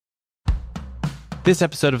This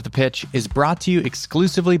episode of The Pitch is brought to you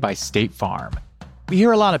exclusively by State Farm. We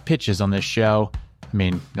hear a lot of pitches on this show. I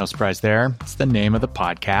mean, no surprise there. It's the name of the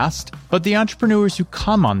podcast. But the entrepreneurs who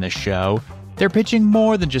come on this show, they're pitching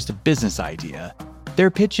more than just a business idea.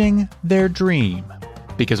 They're pitching their dream.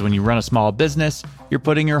 Because when you run a small business, you're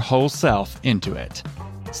putting your whole self into it.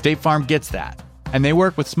 State Farm gets that. And they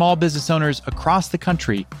work with small business owners across the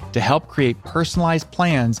country to help create personalized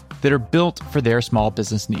plans that are built for their small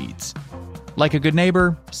business needs. Like a good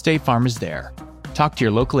neighbor, State Farm is there. Talk to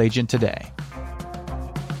your local agent today.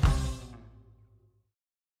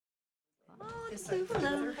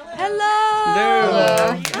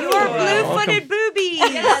 Hello. You are blue-footed boobies.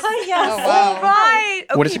 Yes. Oh, wow. All right.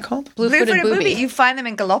 Okay. What is it called? Blue-footed booby. You find them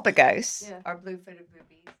in Galapagos. Yeah. Are blue-footed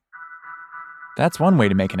boobies. That's one way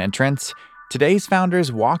to make an entrance. Today's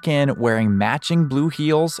founders walk in wearing matching blue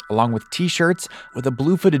heels along with t-shirts with a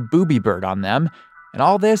blue-footed booby bird on them. And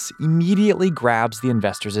all this immediately grabs the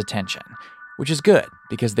investors' attention, which is good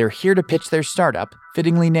because they're here to pitch their startup,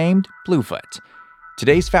 fittingly named Bluefoot.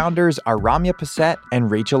 Today's founders are Ramya Passet and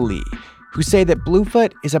Rachel Lee, who say that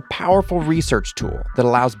Bluefoot is a powerful research tool that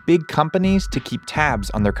allows big companies to keep tabs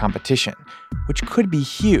on their competition, which could be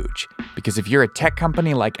huge because if you're a tech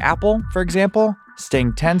company like Apple, for example,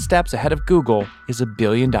 staying 10 steps ahead of Google is a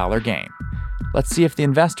billion-dollar game. Let's see if the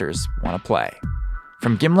investors want to play.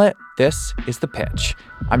 From Gimlet, this is The Pitch.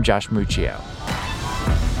 I'm Josh Muccio.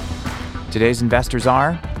 Today's investors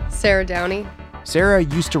are Sarah Downey. Sarah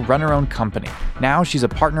used to run her own company. Now she's a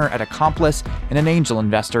partner at Accomplice and an angel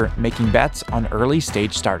investor making bets on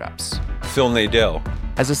early-stage startups. Phil Nadell.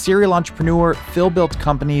 As a serial entrepreneur, Phil built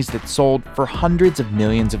companies that sold for hundreds of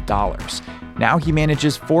millions of dollars. Now he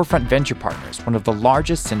manages Forefront Venture Partners, one of the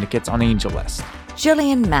largest syndicates on AngelList.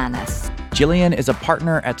 Jillian Manis. Jillian is a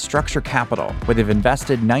partner at Structure Capital, where they've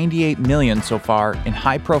invested $98 million so far in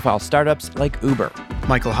high-profile startups like Uber.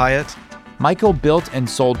 Michael Hyatt. Michael built and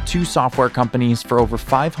sold 2 software companies for over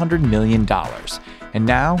 $500 million, and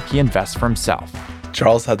now he invests for himself.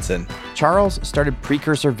 Charles Hudson. Charles started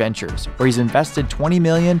Precursor Ventures, where he's invested $20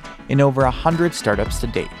 million in over 100 startups to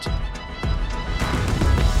date.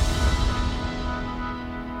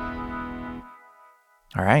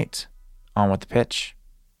 All right, on with the pitch.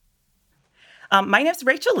 My name's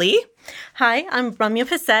Rachel Lee. Hi, I'm Ramya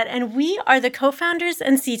Passet, and we are the co-founders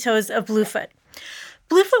and CTOs of Bluefoot.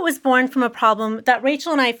 Bluefoot was born from a problem that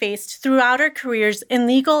Rachel and I faced throughout our careers in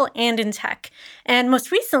legal and in tech, and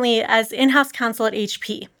most recently as in-house counsel at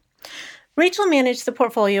HP. Rachel managed the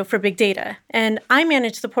portfolio for big data, and I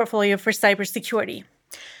managed the portfolio for cybersecurity.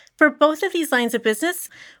 For both of these lines of business,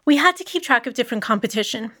 we had to keep track of different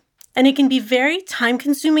competition, and it can be very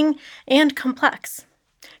time-consuming and complex.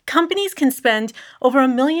 Companies can spend over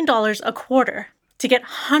 $1 million a quarter to get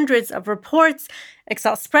hundreds of reports,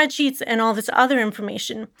 Excel spreadsheets, and all this other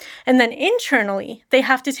information. And then internally, they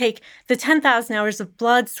have to take the 10,000 hours of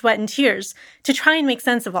blood, sweat, and tears to try and make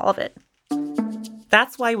sense of all of it.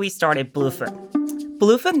 That's why we started Bluefoot.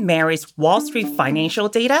 Bluefoot marries Wall Street financial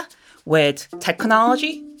data with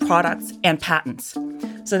technology, products, and patents.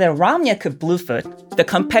 So that Ramya could Bluefoot the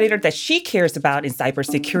competitor that she cares about in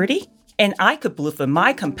cybersecurity, and I could Bluefoot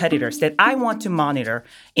my competitors that I want to monitor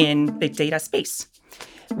in the data space.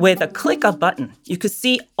 With a click of button, you could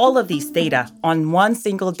see all of these data on one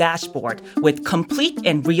single dashboard with complete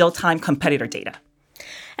and real-time competitor data.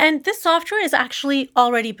 And this software is actually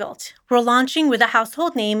already built. We're launching with a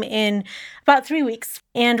household name in about 3 weeks,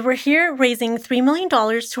 and we're here raising $3 million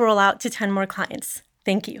to roll out to 10 more clients.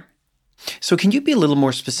 Thank you. So can you be a little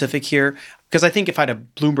more specific here? Because I think if I had a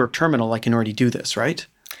Bloomberg terminal, I can already do this, right?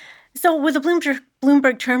 So with a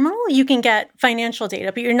Bloomberg terminal, you can get financial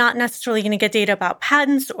data, but you're not necessarily going to get data about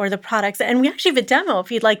patents or the products. And we actually have a demo if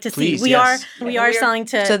you'd like to see. Please, yes. We are selling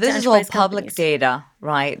to So this to is all enterprise public companies. data,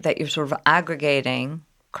 right, that you're sort of aggregating,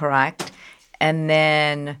 correct? And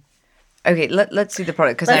then, okay, let's see the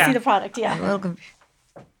product. Let's see the product, I'm a yeah. little confused.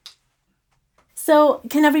 So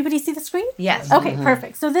can everybody see the screen? Yes. Okay,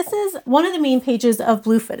 perfect. So this is one of the main pages of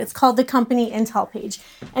Bluefoot. It's called the company intel page.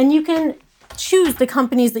 And you can choose the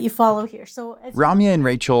companies that you follow here. So Ramya and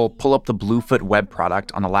Rachel pull up the Bluefoot web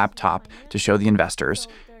product on a laptop to show the investors.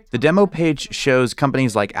 The demo page shows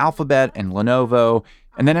companies like Alphabet and Lenovo,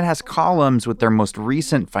 and then it has columns with their most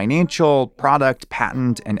recent financial, product,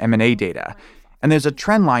 patent, and M&A data. And there's a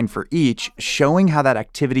trend line for each showing how that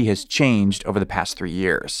activity has changed over the past 3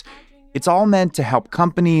 years. It's all meant to help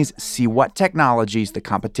companies see what technologies the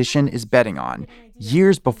competition is betting on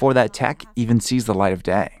years before that tech even sees the light of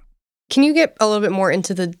day. Can you get a little bit more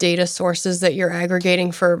into the data sources that you're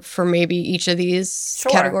aggregating for maybe each of these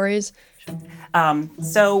categories?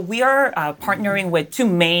 So we are partnering with two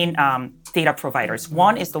main data providers.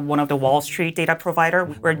 One is one of the Wall Street data provider.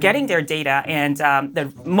 We're getting their data, and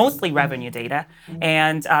they're mostly revenue data.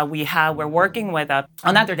 And we're working with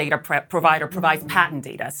another data provider provides patent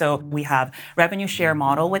data. So we have revenue share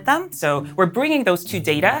model with them. So we're bringing those two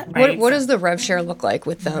data. Right? What does the rev share look like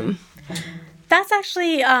with them? That's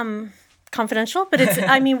actually confidential, but it's,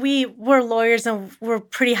 I mean, we're lawyers and we're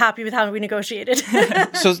pretty happy with how we negotiated.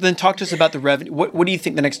 So then talk to us about the revenue. What do you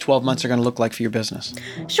think the next 12 months are going to look like for your business?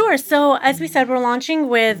 Sure. So as we said, we're launching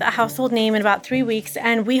with a household name in about 3 weeks,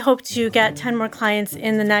 and we hope to get 10 more clients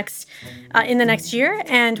in the next year.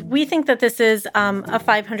 And we think that this is a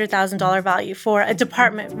 $500,000 value for a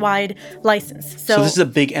department-wide license. So this is a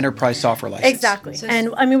big enterprise software license. Exactly.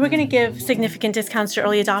 And I mean, we're going to give significant discounts to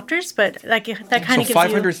early adopters, but that kind of so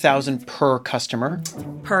gives $500,000 per customer?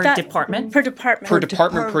 Per department? Per department. Per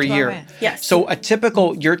department per year. Yes. So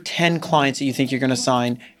your 10 clients that you think you're going to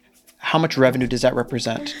sign, how much revenue does that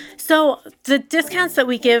represent? So the discounts that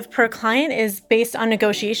we give per client is based on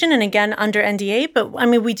negotiation and again under NDA. But I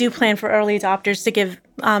mean, we do plan for early adopters to give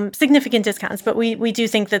significant discounts. But we do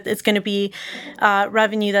think that it's going to be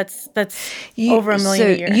revenue that's over $1 million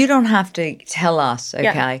a year. You don't have to tell us,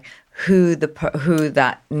 okay, who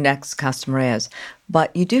that next customer is,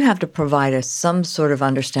 but you do have to provide us some sort of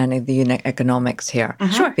understanding of the unit economics here.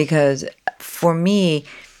 Mm-hmm. Sure. Because for me,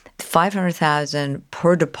 $500,000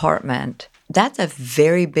 per department, that's a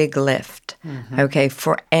very big lift, okay,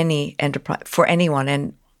 for any enterprise, for anyone.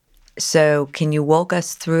 And so can you walk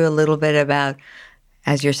us through a little bit about,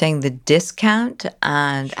 as you're saying, the discount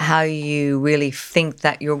and how you really think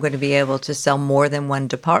that you're going to be able to sell more than one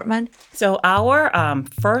department? So our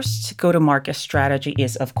first go-to-market strategy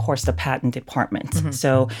is, of course, the patent department. Mm-hmm.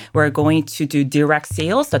 So we're going to do direct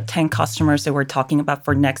sales. The 10 customers that we're talking about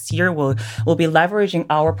for next year will be leveraging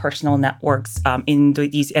our personal networks in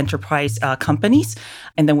these enterprise companies.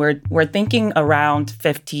 And then we're thinking around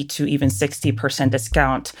 50 to even 60%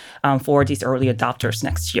 discount for these early adopters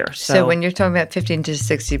next year. So when you're talking about 15 to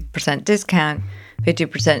 60% discount,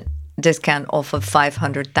 50% discount off of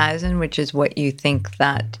 500,000, which is what you think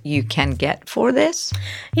that you can get for this?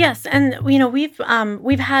 Yes, and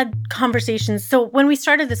we've had conversations. So when we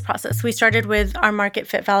started this process, we started with our market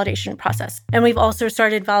fit validation process, and we've also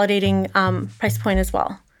started validating price point as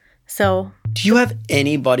well. So, do you have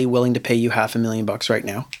anybody willing to pay you $500,000 right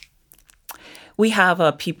now? We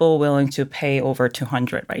have people willing to pay over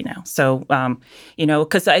 200 right now. So,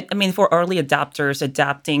 because I mean, for early adopters,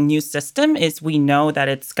 adapting new system is we know that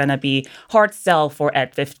it's going to be hard sell for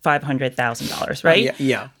at $500,000, right?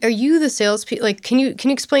 Yeah. Are you the salespeople? Like, can you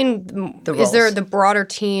explain? The roles. Is there the broader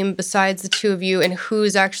team besides the two of you, and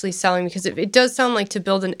who's actually selling? Because it does sound like to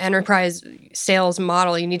build an enterprise sales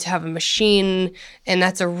model, you need to have a machine, and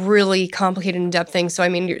that's a really complicated, in-depth thing. So, I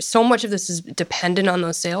mean, so much of this is dependent on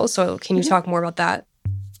those sales. So, can you talk more about that?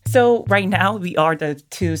 So right now we are the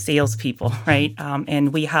two salespeople, right?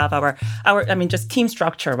 And we have our just team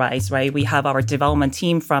structure wise, right? We have our development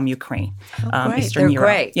team from Ukraine, Eastern Europe.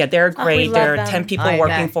 Great. Yeah, they're great. There are 10 people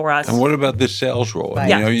working for us. And what about this sales role?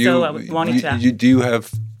 Right. Do you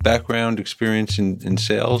have background experience in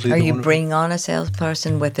sales? Are you bringing on a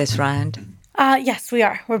salesperson with this round? Yes, we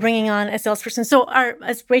are. We're bringing on a salesperson. So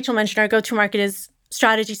as Rachel mentioned, our go-to-market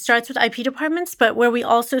strategy starts with IP departments, but where we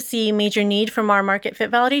also see major need from our market fit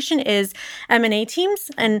validation is M&A teams.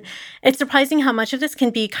 And it's surprising how much of this can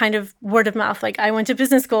be kind of word of mouth. Like, I went to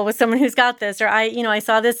business school with someone who's got this, or I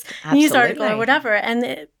saw this news article or whatever.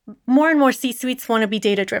 And more and more C-suites want to be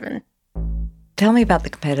data-driven. Tell me about the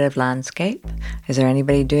competitive landscape. Is there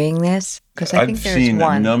anybody doing this? Because I think there's seen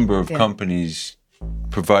one. A number of companies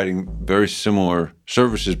providing very similar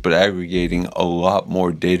services, but aggregating a lot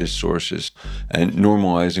more data sources and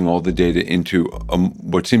normalizing all the data into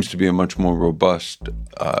what seems to be a much more robust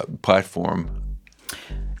platform.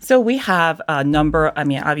 So we have a number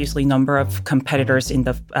of competitors in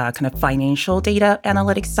the kind of financial data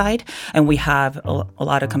analytics side, and we have a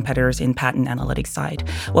lot of competitors in patent analytics side.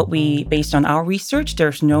 Based on our research,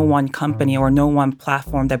 there's no one company or no one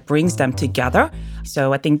platform that brings them together.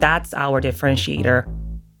 So I think that's our differentiator,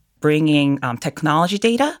 bringing technology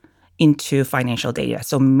data into financial data.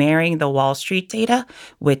 So marrying the Wall Street data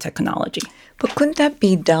with technology. But couldn't that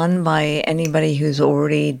be done by anybody who's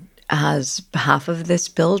already has half of this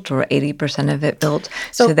built or 80% of it built,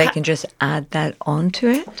 so they can just add that onto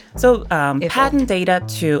it? So patent data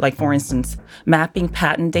to, like, for instance, mapping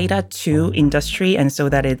patent data to industry and so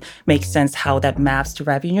that it makes sense how that maps to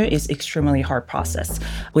revenue is extremely hard process.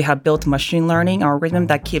 We have built machine learning algorithm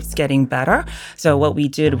that keeps getting better. So what we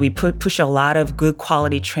did, we push a lot of good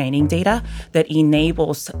quality training data that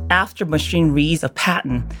enables, after machine reads a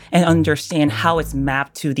patent and understand how it's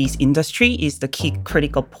mapped to these industry is the key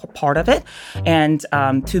critical part of it. And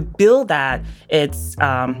to build that, it's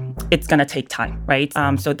going to take time, right?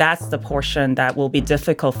 So that's the portion that will be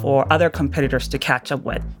difficult for other competitors to catch up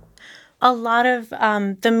with. A lot of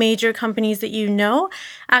the major companies that you know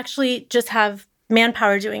actually just have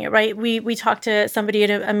manpower doing it, right? We talked to somebody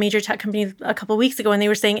at a major tech company a couple of weeks ago, and they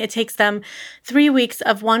were saying it takes them 3 weeks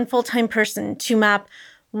of one full-time person to map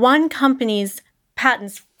one company's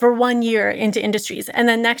patents for 1 year into industries. And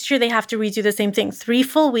then next year they have to redo the same thing, 3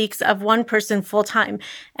 full weeks of one person full time.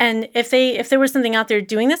 And if there was something out there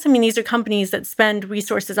doing this, I mean, these are companies that spend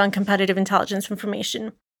resources on competitive intelligence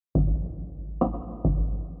information.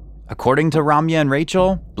 According to Ramya and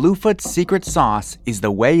Rachel, Bluefoot's secret sauce is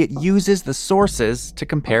the way it uses the sources to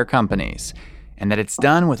compare companies, and that it's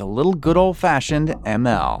done with a little good old-fashioned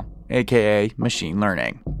ML, aka machine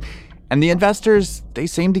learning. And the investors, they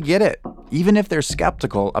seem to get it, even if they're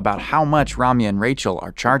skeptical about how much Ramya and Rachel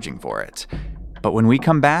are charging for it. But when we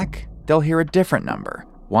come back, they'll hear a different number,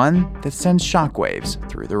 one that sends shockwaves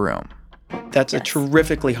through the room. That's a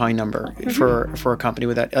terrifically high number for a company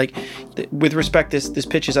with that. Like, with respect, this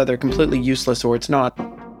pitch is either completely useless or it's not.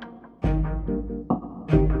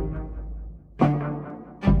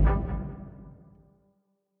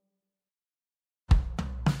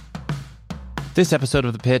 This episode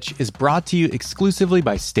of The Pitch is brought to you exclusively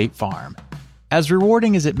by State Farm. As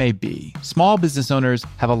rewarding as it may be, small business owners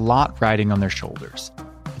have a lot riding on their shoulders.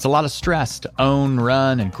 It's a lot of stress to own,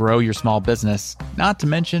 run, and grow your small business, not to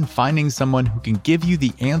mention finding someone who can give you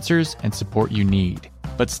the answers and support you need.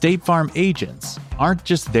 But State Farm agents aren't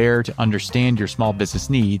just there to understand your small business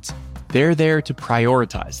needs, they're there to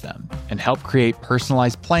prioritize them and help create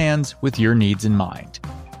personalized plans with your needs in mind.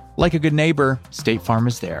 Like a good neighbor, State Farm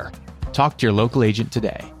is there. Talk to your local agent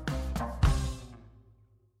today.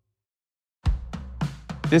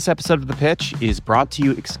 This episode of The Pitch is brought to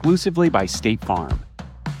you exclusively by State Farm.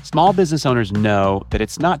 Small business owners know that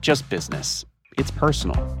it's not just business, it's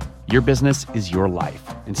personal. Your business is your life,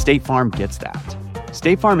 and State Farm gets that.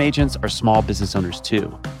 State Farm agents are small business owners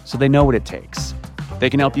too, so they know what it takes. They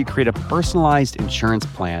can help you create a personalized insurance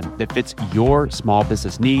plan that fits your small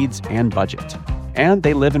business needs and budget. And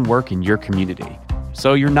they live and work in your community.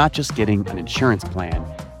 So you're not just getting an insurance plan,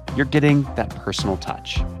 you're getting that personal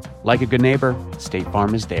touch. Like a good neighbor, State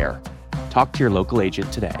Farm is there. Talk to your local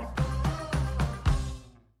agent today.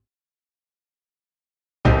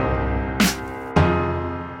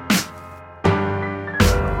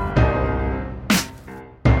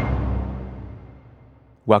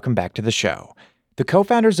 Welcome back to the show. The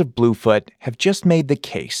co-founders of Bluefoot have just made the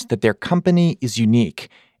case that their company is unique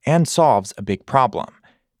and solves a big problem.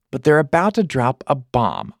 But they're about to drop a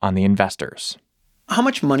bomb on the investors. How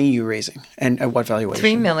much money are you raising and at what valuation?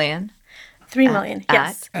 $3 million. $3 million,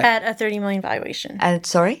 yes, at a $30 million valuation.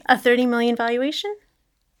 Sorry? A $30 million valuation.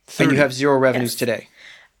 And you have zero revenues today.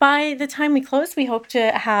 By the time we close, we hope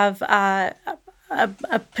to have a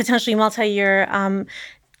potentially multi-year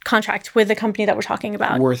contract with the company that we're talking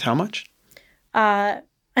about. Worth how much?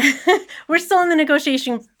 We're still in the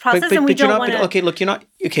negotiation process, and we don't want to. Okay, look, you're not.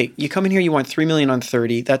 Okay, you come in here, you want $3 million on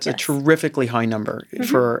 30. That's a terrifically high number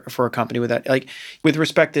for a company with that. Like, with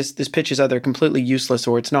respect, this pitch is either completely useless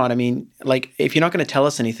or it's not. I mean, like, if you're not going to tell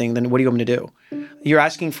us anything, then what do you want me to do? You're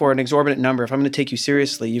asking for an exorbitant number. If I'm going to take you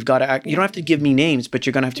seriously, you've got to act. You don't have to give me names, but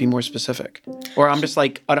you're going to have to be more specific. Or I'm just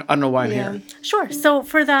like, I don't know why I'm here. Sure. So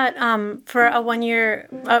for that, for a 1 year,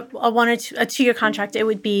 a 1 or 2 year contract, it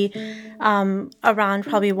would be around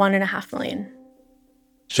probably $1.5 million.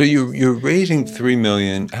 So you're raising $3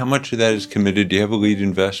 million. How much of that is committed? Do you have a lead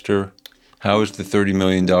investor? How is the $30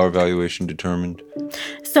 million valuation determined?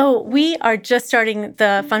 So we are just starting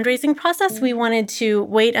the fundraising process. We wanted to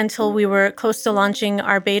wait until we were close to launching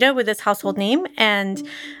our beta with this household name, and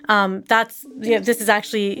this is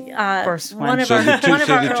actually one of our.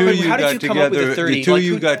 The two of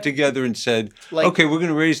you got together and said, "Okay, we're going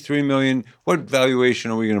to raise $3 million. What valuation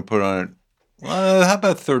are we going to put on it?" Well, how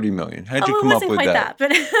about $30 million? How'd you come up with that?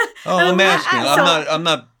 But I'm asking. I'm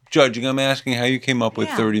not judging. I'm asking how you came up with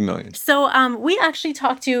 $30 million. So we actually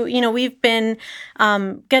talked to, we've been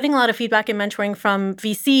getting a lot of feedback and mentoring from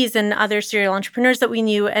VCs and other serial entrepreneurs that we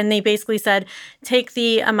knew, and they basically said, take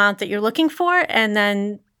the amount that you're looking for and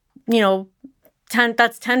then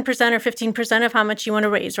that's 10% or 15% of how much you want to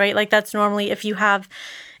raise, right? Like that's normally if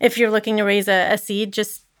you're looking to raise a seed,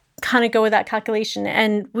 just kind of go with that calculation.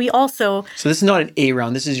 And we also... So this is not an A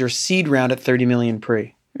round. This is your seed round at 30 million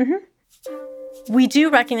pre. Mm-hmm. We do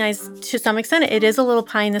recognize to some extent it is a little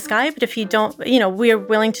pie in the sky, but if you don't, we are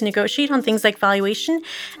willing to negotiate on things like valuation.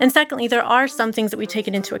 And secondly, there are some things that we take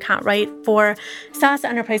into account, right? For SaaS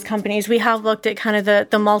enterprise companies, we have looked at kind of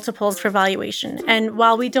the multiples for valuation. And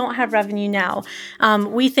while we don't have revenue now,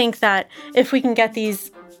 we think that if we can get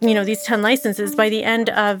these 10 licenses by the end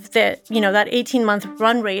of that 18-month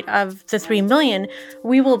run rate of the 3 million,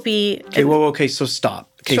 we will be... Okay, so stop.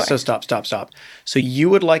 Okay, Sure. so stop. So you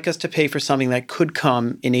would like us to pay for something that could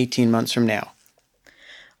come in 18 months from now?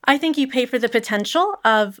 I think you pay for the potential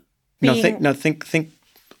of being... Think.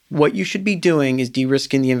 What you should be doing is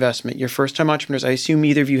de-risking the investment. You're first-time entrepreneurs. I assume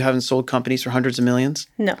either of you haven't sold companies for hundreds of millions?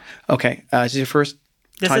 No. Okay. Is this your first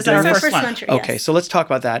time This is doing our this? first one. venture, Okay, yes. so let's talk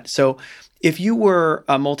about that. So if you were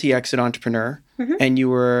a multi-exit entrepreneur and you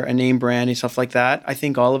were a name brand and stuff like that, I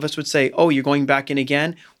think all of us would say, oh, you're going back in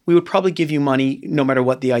again? We would probably give you money no matter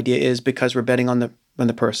what the idea is because we're betting on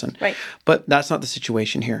the person. Right. But that's not the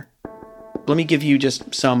situation here. Let me give you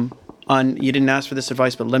just some you didn't ask for this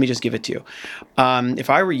advice, but let me just give it to you. If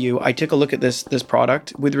I were you, I'd take a look at this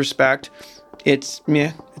product with respect. It's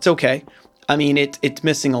okay. I mean, it's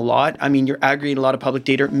missing a lot. I mean, you're aggregating a lot of public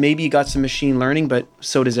data. Maybe you got some machine learning, but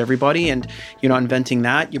so does everybody. And you're not inventing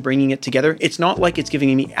that. You're bringing it together. It's not like it's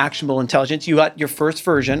giving me actionable intelligence. You got your first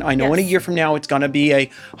version. I know in a year from now, it's going to be a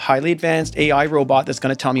highly advanced AI robot that's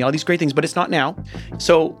going to tell me all these great things, but it's not now.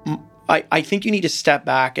 So I think you need to step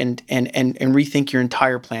back and rethink your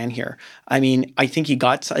entire plan here. I mean, I think you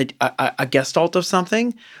got a gestalt of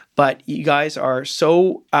something, but you guys are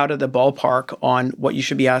so out of the ballpark on what you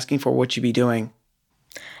should be asking for, what you should be doing.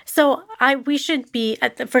 So we should be,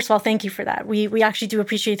 first of all, thank you for that. We actually do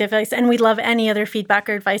appreciate the advice, and we love any other feedback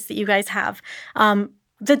or advice that you guys have.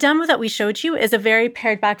 The demo that we showed you is a very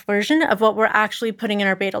pared back version of what we're actually putting in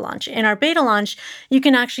our beta launch. In our beta launch, you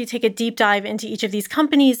can actually take a deep dive into each of these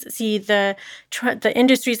companies, see the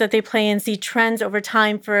industries that they play in, see trends over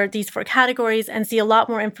time for these 4 categories, and see a lot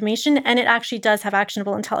more information. And it actually does have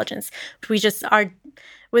actionable intelligence. We just are...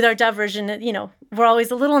 With our dev version, we're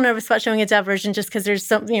always a little nervous about showing a dev version just because there's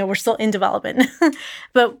some, we're still in development.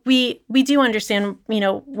 But we do understand,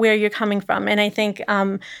 where you're coming from. And I think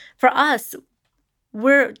for us,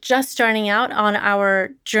 we're just starting out on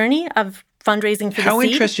our journey of fundraising for the seed. How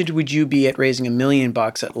interested would you be at raising $1 million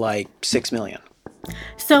at like 6 million?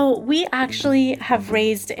 So we actually have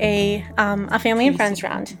raised a family and friends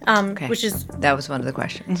round, which is... That was one of the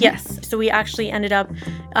questions. Yes. So we actually ended up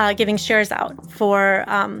giving shares out for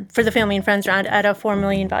the family and friends round at a $4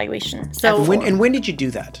 million valuation. So when did you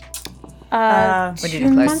do that? When did you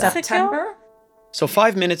 2 close months that? ago? So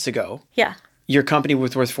 5 minutes ago, Yeah. your company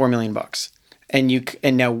was worth $4 million.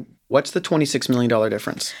 And now what's the $26 million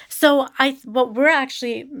difference? So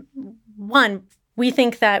we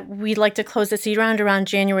think that we'd like to close the seed round around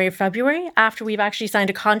January or February after we've actually signed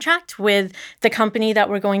a contract with the company that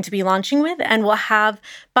we're going to be launching with. And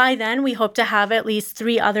by then, we hope to have at least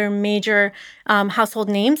 3 other major household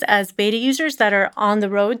names as beta users that are on the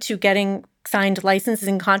road to getting signed licenses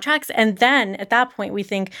and contracts. And then at that point, we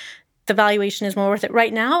think the valuation is more worth it.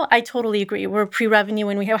 Right now, I totally agree. We're pre-revenue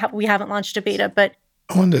and we haven't launched a beta, but...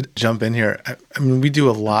 I wanted to jump in here. I mean, we do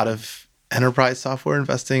a lot of enterprise software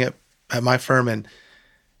investing at my firm, and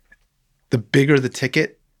the bigger the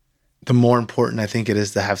ticket, the more important I think it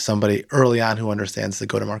is to have somebody early on who understands the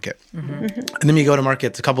go-to-market. Mm-hmm. And then you go to market,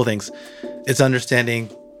 it's a couple things. It's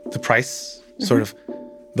understanding the price, sort of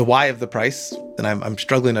the why of the price. And I'm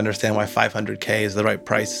struggling to understand why $500K is the right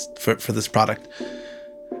price for this product.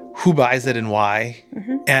 Who buys it and why?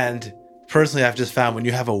 Mm-hmm. And personally, I've just found when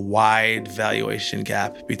you have a wide valuation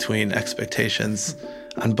gap between expectations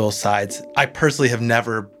on both sides, I personally have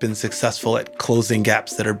never been successful at closing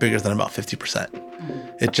gaps that are bigger than about 50%.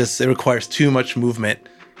 It requires too much movement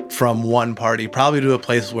from one party, probably to a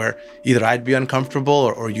place where either I'd be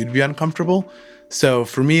uncomfortable or you'd be uncomfortable. So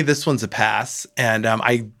for me, this one's a pass, and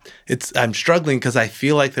I'm struggling because I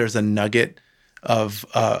feel like there's a nugget of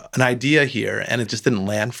an idea here, and it just didn't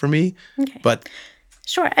land for me. Okay. But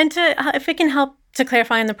sure, and if it can help to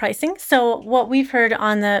clarify on the pricing. So what we've heard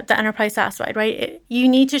on the enterprise SaaS side, right? You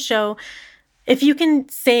need to show if you can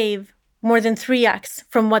save more than 3x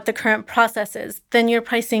from what the current process is, then your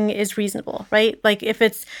pricing is reasonable, right? Like if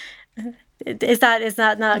it's Is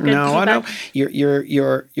that not good? No, I feedback?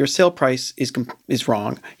 know your sale price is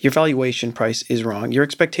wrong. Your valuation price is wrong. Your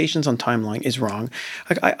expectations on timeline is wrong.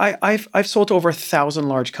 Like I've sold to over 1,000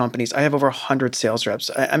 large companies. I have over 100 sales reps.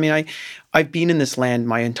 I've been in this land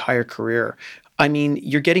my entire career. I mean,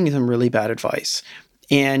 you're getting some really bad advice,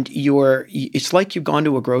 and it's like you've gone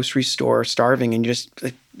to a grocery store starving and just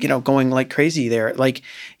going like crazy there. Like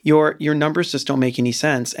your numbers just don't make any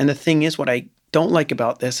sense. And the thing is, what I don't like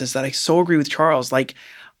about this is that I so agree with Charles. Like,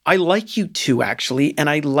 I like you too, actually, and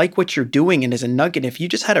I like what you're doing. And as a nugget, if you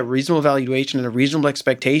just had a reasonable valuation and a reasonable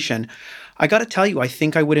expectation, I got to tell you, I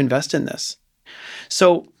think I would invest in this.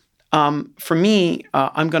 So for me,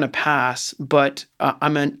 I'm going to pass, but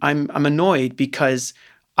I'm annoyed because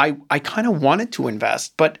I kind of wanted to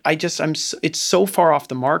invest, but it's so far off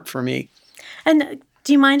the mark for me. And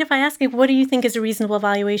do you mind if I ask you, what do you think is a reasonable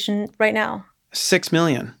valuation right now? $6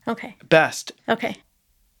 million. Okay. Best. Okay.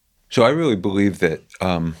 So I really believe that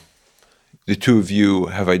the two of you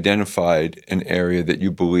have identified an area that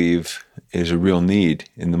you believe is a real need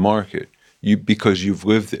in the market, because you've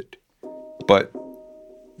lived it. But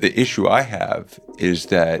the issue I have is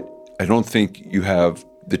that I don't think you have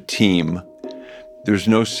the team. There's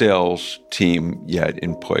no sales team yet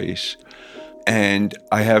in place. And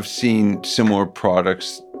I have seen similar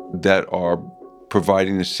products that are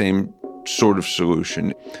providing the same sort of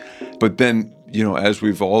solution. But then, as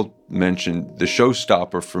we've all mentioned, the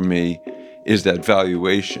showstopper for me is that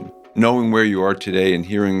valuation. Knowing where you are today and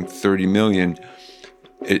hearing 30 million,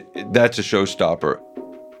 that's a showstopper.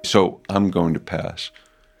 So I'm going to pass.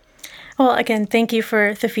 Well, again, thank you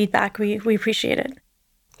for the feedback. We appreciate it.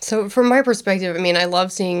 So from my perspective, I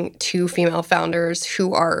love seeing two female founders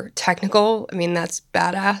who are technical. That's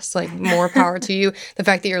badass, like more power to you. The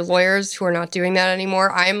fact that you're lawyers who are not doing that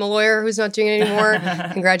anymore. I am a lawyer who's not doing it anymore.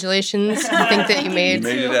 Congratulations. I think that you made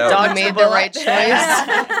the right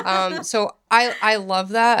choice. So I love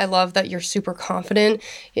that. I love that you're super confident.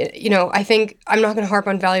 I think I'm not going to harp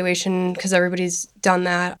on valuation because everybody's done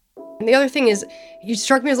that. And the other thing is, you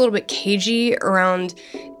struck me as a little bit cagey around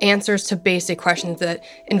answers to basic questions that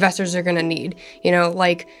investors are going to need.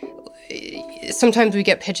 Sometimes we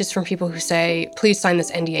get pitches from people who say, please sign this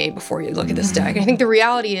NDA before you look at this deck. And I think the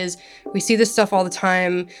reality is we see this stuff all the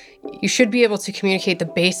time. You should be able to communicate the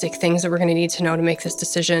basic things that we're going to need to know to make this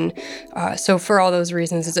decision. So for all those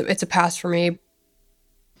reasons, it's a pass for me.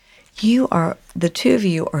 The two of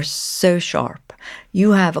you are so sharp.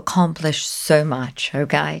 You have accomplished so much,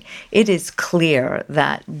 okay? It is clear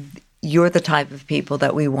that you're the type of people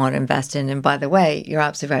that we want to invest in. And by the way, you're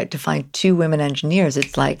absolutely right. To find two women engineers,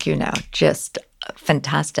 it's like, just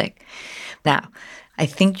fantastic. Now, I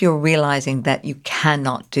think you're realizing that you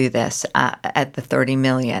cannot do this at the 30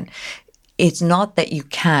 million. It's not that you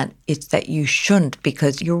can't, it's that you shouldn't,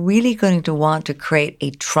 because you're really going to want to create a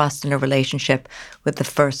trust and a relationship with the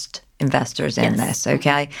first investors in this,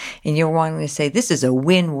 okay? And you're wanting to say, this is a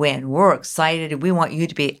win-win. We're excited, and we want you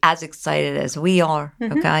to be as excited as we are,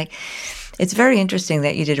 okay? It's very interesting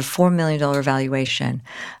that you did a $4 million valuation.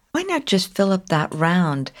 Why not just fill up that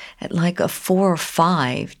round at like a 4 or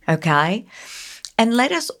 5, okay? And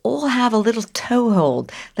let us all have a little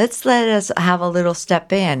toehold. Let us have a little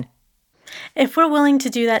step in. If we're willing to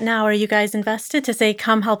do that now, are you guys invested to say,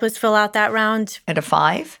 come help us fill out that round? At a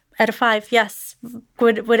 5? At a 5, yes.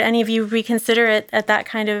 Would any of you reconsider it at that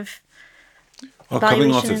kind of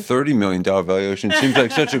coming off the $30 million valuation seems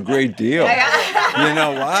like such a great deal.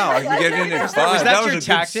 Wow, I can get in at 5. Was that was your a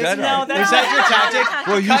tactic? good setup. Was that your tactic?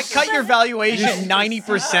 Well, cut your valuation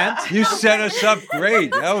 90%. You set us up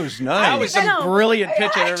great. That was nice. That was some brilliant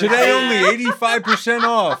pitch. Today only 85%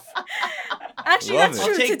 off. Actually, Love that's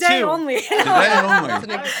it. true. Today only. Today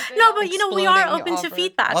only. No, but we are open to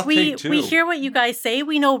feedback. I'll take 2. We hear what you guys say.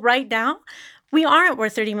 We know right now we aren't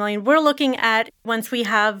worth $30 million. We're looking at, once we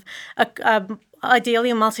have ideally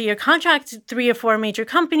a multi-year contract, 3 or 4 major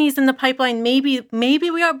companies in the pipeline. Maybe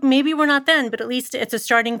we are. Maybe we're not then. But at least it's a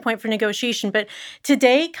starting point for negotiation. But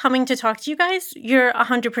today, coming to talk to you guys, you're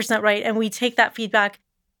 100% right, and we take that feedback.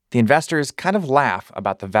 The investors kind of laugh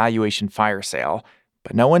about the valuation fire sale,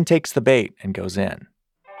 but no one takes the bait and goes in.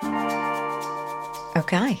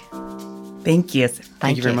 Okay. Thank you.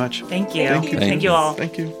 Thank you very much. Thank you. Thank you all.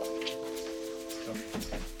 Thank you.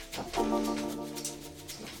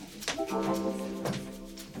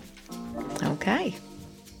 Okay.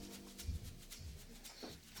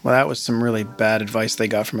 Well, that was some really bad advice they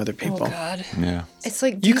got from other people. Oh, God. Yeah. It's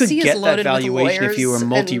like You could VC is get that loaded with valuation if you were a lawyers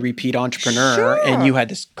multi-repeat entrepreneur and you had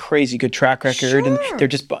this crazy good track record, and they're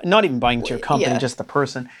just not even buying into your company, just the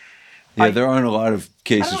person. Yeah, there aren't a lot of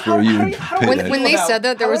cases where you would pay that. When they said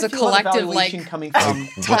that, there was a collective coming from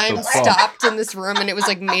time the fuck? stopped in this room, and it was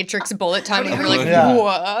like Matrix bullet time, and we were like, Yeah.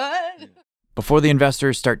 what? Before the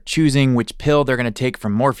investors start choosing which pill they're going to take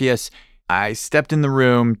from Morpheus, I stepped in the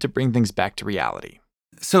room to bring things back to reality.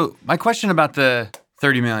 So my question about the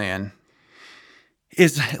 30 million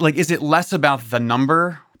is it less about the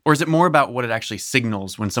number, or is it more about what it actually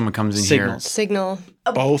signals when someone comes in Signals. Signal.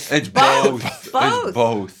 Both. It's both.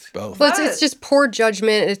 Both. It's both. Well, it's just poor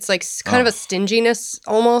judgment. It's like kind of a stinginess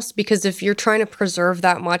almost, because if you're trying to preserve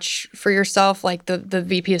that much for yourself, like the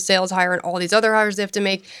VP of sales hire and all these other hires they have to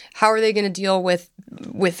make, how are they going to deal with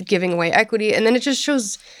giving away equity? And then it just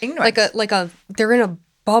shows Ignorance. like a they're in a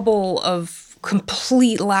bubble of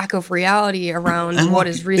complete lack of reality around what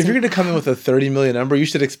is If reasonable. you're going to come in with a 30 million number, you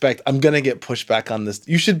should expect I'm going to get pushback on this.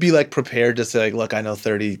 You should be like prepared to say, like, look, I know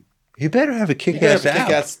 30. You better have a You kick-ass gotta have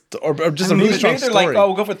a app. kick-ass or just a really strong Maybe they're story. like, oh,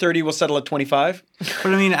 we'll go for 30, we'll settle at 25. But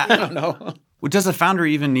I mean, I don't know. does a founder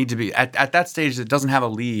even need to be at that stage that doesn't have a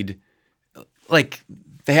lead? Like,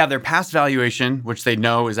 they have their past valuation, which they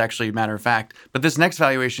know is actually a matter of fact, but this next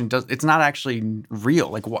valuation it's not actually real.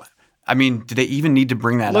 Like, what? I mean, do they even need to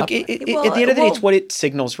bring that Look, up? at the end of the day, it's what it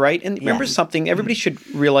signals, right? And remember Yeah. something, everybody should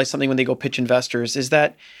realize something when they go pitch investors is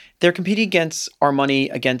that they're competing against our money,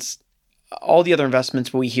 against all the other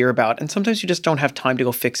investments we hear about. And sometimes you just don't have time to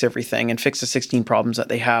go fix everything and fix the 16 problems that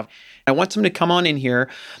they have. I want someone to come on in here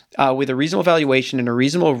with a reasonable valuation and a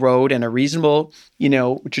reasonable road and a reasonable,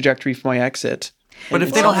 trajectory for my exit. But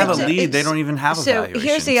if they don't have a it's- lead, they it's- don't even have a so valuation.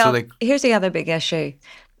 here's the other big issue.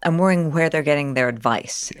 I'm worrying where they're getting their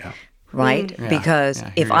advice, right? Yeah, Because yeah,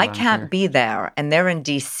 I if hear you I loud and can't clear. be there and they're in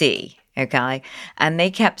DC, okay, and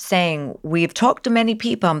they kept saying, we've talked to many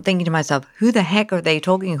people, I'm thinking to myself, who the heck are they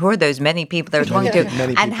talking? Who are those many people they're talking to?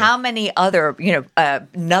 Many And people. how many other,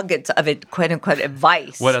 nuggets of it, quote unquote,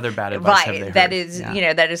 advice? What other bad advice have they heard? That is,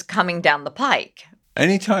 Yeah. that is coming down the pike.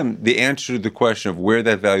 Anytime the answer to the question of where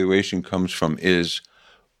that valuation comes from is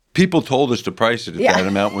people told us to price it at Yeah. that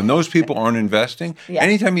amount, when those people aren't investing,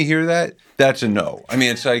 anytime you hear that, that's a no. I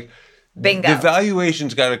mean, it's like Bingo. the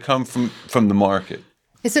valuation's got to come from the market.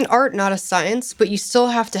 It's an art, not a science, but you still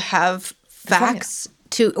have to have facts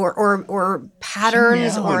to or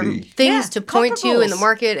patterns or Reality. things to point to in the comparables.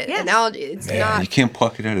 market. Yes. Analogy. It's You not. can't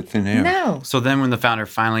pluck it out of thin air. No. So then when the founder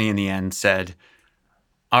finally in the end said,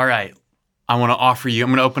 all right, I'm going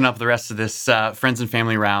to open up the rest of this friends and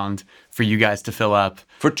family round for you guys to fill up.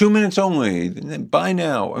 For 2 minutes only. Buy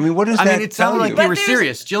now. I mean, what does that It tell sounded like you? they were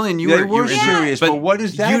serious. Jillian, you They were were serious, but what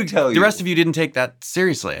does that tell you? The rest of you didn't take that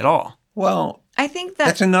seriously at all. Well, I think that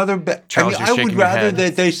that's another bet. Charles, you're I would shaking your rather head.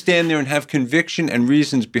 that they stand there and have conviction and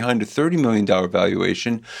reasons behind a $30 million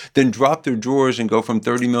valuation than drop their drawers and go from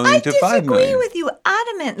 $30 million I to $5 disagree million. with you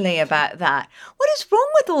adamantly about that. What is wrong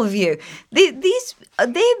with all of you? They've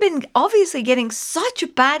been obviously getting such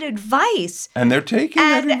bad advice. And they're taking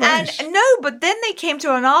that advice. And no, but then they came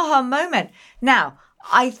to an aha moment. Now,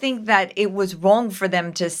 I think that it was wrong for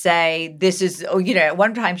them to say this is, at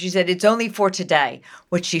one time she said it's only for today.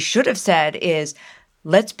 What she should have said is,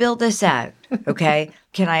 let's build this out, okay?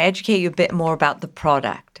 Can I educate you a bit more about the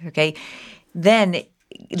product, okay? Then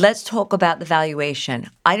let's talk about the valuation.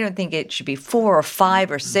 I don't think it should be 4 or 5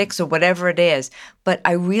 or 6 or whatever it is, but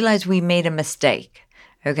I realize we made a mistake,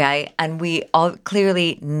 okay? And we all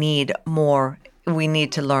clearly need more. We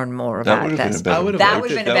need to learn more That about would have been this. a better approach. That would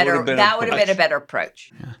have been a better. That would have been a better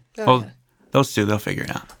approach. Well, those two, they'll figure it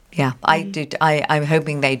out. Yeah, I do. I'm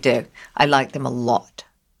hoping they do. I like them a lot.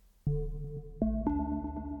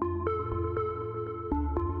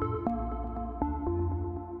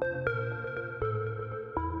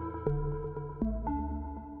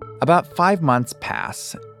 About 5 months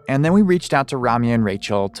pass, and then we reached out to Ramya and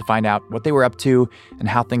Rachel to find out what they were up to and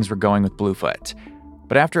how things were going with Bluefoot.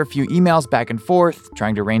 But after a few emails back and forth,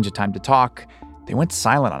 trying to arrange a time to talk, they went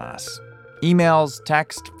silent on us. Emails,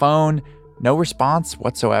 text, phone, no response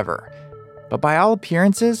whatsoever. But by all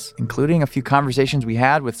appearances, including a few conversations we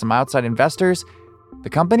had with some outside investors, the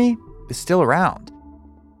company is still around.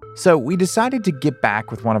 So we decided to get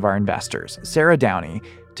back with one of our investors, Sarah Downey,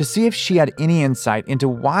 to see if she had any insight into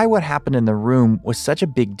why what happened in the room was such a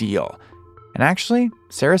big deal. And actually,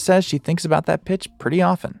 Sarah says she thinks about that pitch pretty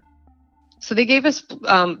often. So they gave us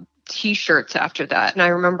T-shirts after that. And I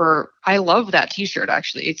remember, I love that T-shirt,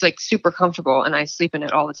 actually. It's like super comfortable and I sleep in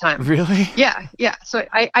it all the time. Really? Yeah. So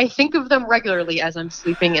I think of them regularly as I'm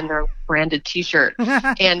sleeping in their branded T-shirt.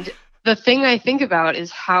 And the thing I think about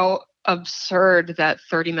is how absurd that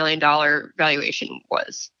 $30 million valuation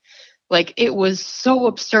was. Like, it was so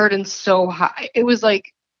absurd and so high. It was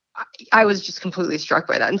like I was just completely struck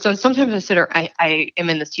by that. And so sometimes I am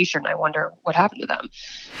in this t-shirt and I wonder what happened to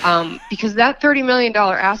them. Because that $30 million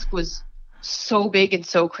ask was so big and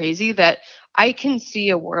so crazy that I can see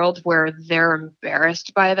a world where they're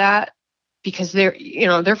embarrassed by that because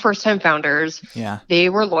they're first-time founders. Yeah. They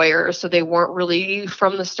were lawyers, so they weren't really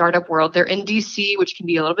from the startup world. They're in DC, which can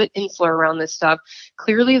be a little bit insular around this stuff.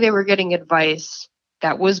 Clearly, they were getting advice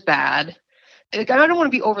that was bad. I don't want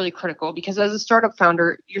to be overly critical because as a startup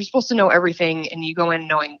founder, you're supposed to know everything and you go in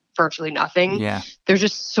knowing virtually nothing. Yeah. There's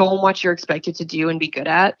just so much you're expected to do and be good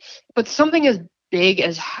at. But something as big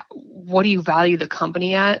as what do you value the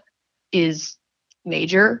company at is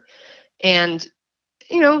major. And,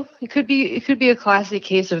 it could be a classic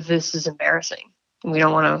case of this is embarrassing. We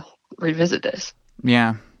don't want to revisit this.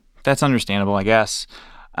 Yeah, that's understandable, I guess.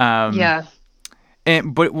 Yeah.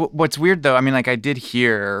 But what's weird though, I mean, like I did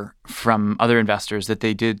hear from other investors that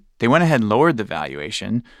they went ahead and lowered the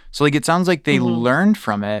valuation. So like it sounds like they learned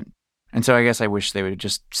from it. And so I guess I wish they would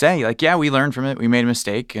just say like, yeah, we learned from it. We made a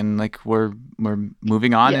mistake and like we're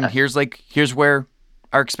moving on. Yeah. And here's where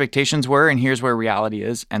our expectations were and here's where reality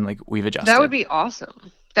is. And like we've adjusted. That would be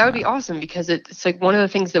awesome. That would be awesome because it's like one of the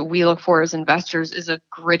things that we look for as investors is a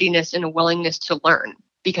grittiness and a willingness to learn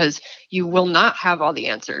because you will not have all the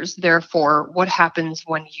answers. Therefore, what happens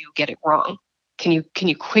when you get it wrong? Can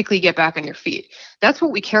you quickly get back on your feet? That's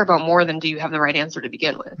what we care about more than do you have the right answer to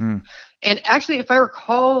begin with. And actually, if I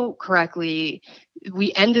recall correctly,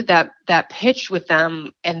 we ended that pitch with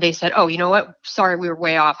them and they said, oh, you know what? Sorry, we were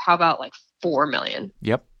way off. How about like 4 million?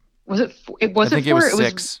 Yep. Was it? I think it was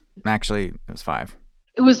 6. Actually, it was 5.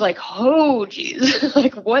 It was like, oh, geez,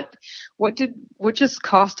 like what just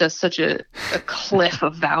cost us such a cliff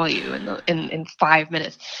of value in 5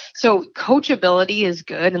 minutes? So coachability is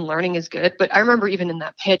good and learning is good. But I remember even in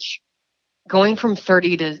that pitch, going from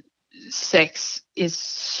 30 to 6 is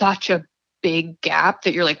such a big gap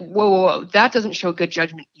that you're like, whoa, that doesn't show good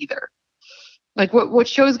judgment either. Like what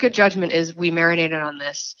shows good judgment is we marinated on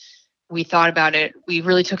this. We thought about it. We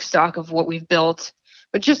really took stock of what we've built.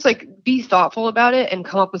 But just like be thoughtful about it and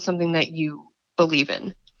come up with something that you believe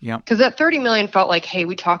in. Yeah. Because that 30 million felt like, hey,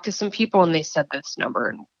 we talked to some people and they said this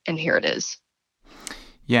number and here it is.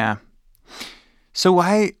 Yeah. So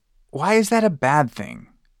why is that a bad thing?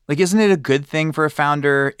 Like, isn't it a good thing for a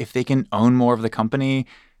founder if they can own more of the company?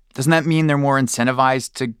 Doesn't that mean they're more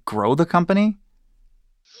incentivized to grow the company?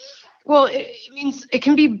 Well, it means it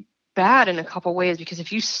can be bad in a couple ways because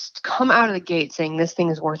if you come out of the gate saying this thing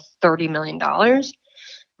is worth $30 million,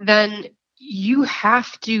 then you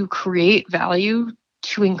have to create value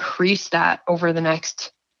to increase that over the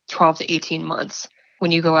next 12 to 18 months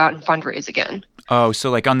when you go out and fundraise again. Oh, so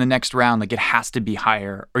like on the next round, like it has to be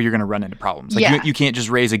higher or you're going to run into problems. Like you can't just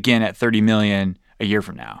raise again at 30 million a year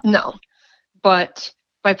from now. No, but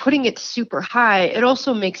by putting it super high, it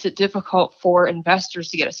also makes it difficult for investors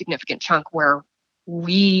to get a significant chunk where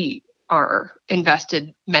we are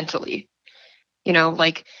invested mentally.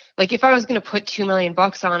 Like if I was going to put $2 million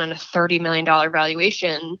on a $30 million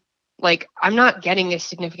valuation, like I'm not getting a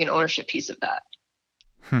significant ownership piece of that.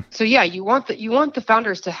 So yeah, you want the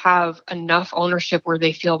founders to have enough ownership where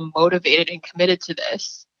they feel motivated and committed to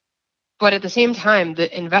this. But at the same time,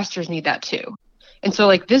 the investors need that too. And so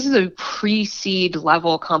like this is a pre-seed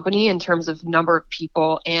level company in terms of number of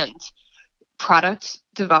people and product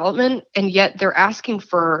development, and yet they're asking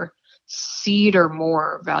for seed or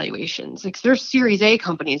more valuations. Like there's Series A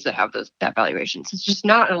companies that have that valuations. It's just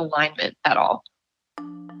not an alignment at all.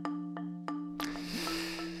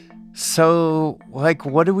 So, like,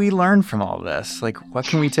 what do we learn from all this? Like, what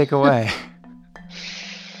can we take away?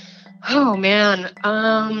 Oh man,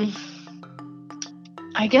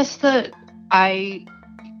 I guess that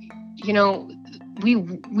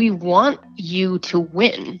we want you to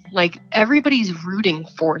win. Like everybody's rooting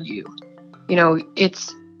for you.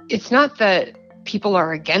 It's not that people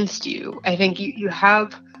are against you. I think you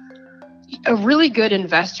have a really good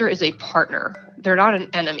investor is a partner. They're not an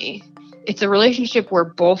enemy. It's a relationship where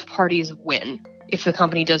both parties win if the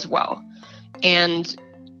company does well. And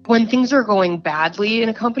when things are going badly in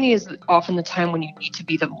a company is often the time when you need to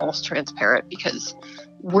be the most transparent because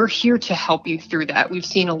we're here to help you through that. We've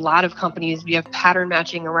seen a lot of companies, we have pattern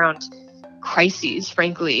matching around crises,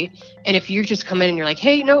 frankly. And if you just come in and you're like,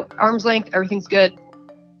 hey, no, arm's length, everything's good,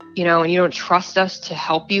 and you don't trust us to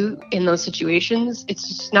help you in those situations, it's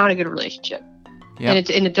just not a good relationship. Yep.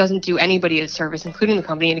 And it doesn't do anybody a service, including the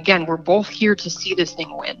company. And again, we're both here to see this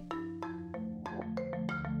thing win.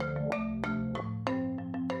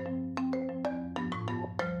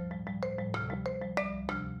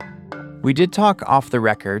 We did talk off the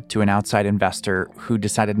record to an outside investor who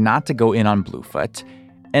decided not to go in on Bluefoot.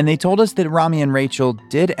 And they told us that Rami and Rachel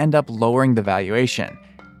did end up lowering the valuation.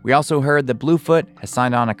 We also heard that Bluefoot has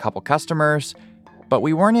signed on a couple customers, but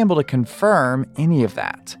we weren't able to confirm any of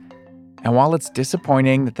that. And while it's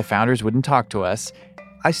disappointing that the founders wouldn't talk to us,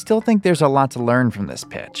 I still think there's a lot to learn from this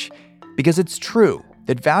pitch. Because it's true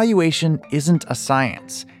that valuation isn't a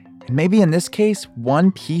science. And maybe in this case,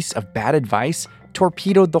 one piece of bad advice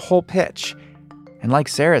torpedoed the whole pitch. And like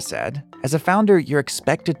Sarah said, as a founder, you're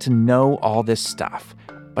expected to know all this stuff.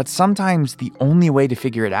 But sometimes the only way to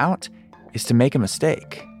figure it out is to make a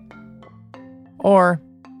mistake. Or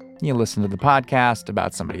you listen to the podcast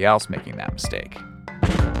about somebody else making that mistake.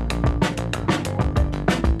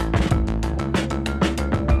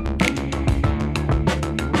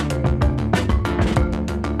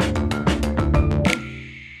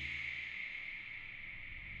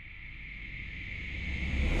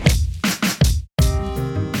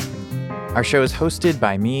 Our show is hosted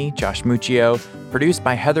by me, Josh Muccio, produced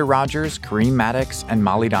by Heather Rogers, Kareem Maddox, and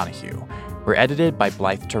Molly Donahue. We're edited by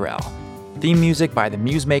Blythe Terrell. Theme music by The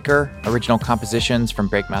Musemaker, original compositions from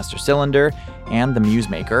Breakmaster Cylinder and The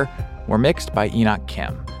Musemaker were mixed by Enoch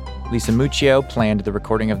Kim. Lisa Muccio planned the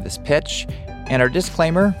recording of this pitch, and our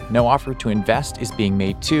disclaimer, no offer to invest is being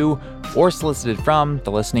made to or solicited from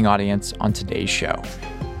the listening audience on today's show.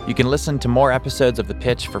 You can listen to more episodes of The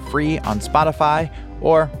Pitch for free on Spotify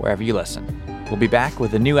or wherever you listen. We'll be back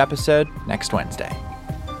with a new episode next Wednesday.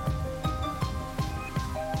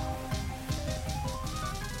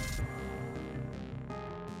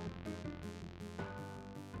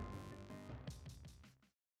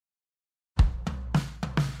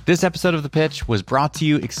 This episode of The Pitch was brought to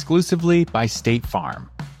you exclusively by State Farm.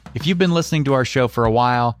 If you've been listening to our show for a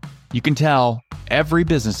while, you can tell every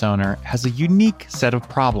business owner has a unique set of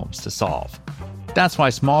problems to solve. That's why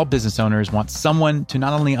small business owners want someone to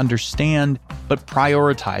not only understand, but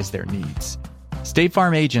prioritize their needs. State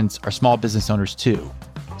Farm agents are small business owners too,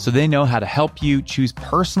 so they know how to help you choose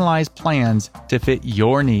personalized plans to fit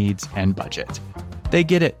your needs and budget. They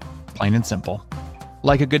get it, plain and simple.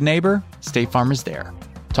 Like a good neighbor, State Farm is there.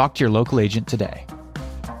 Talk to your local agent today.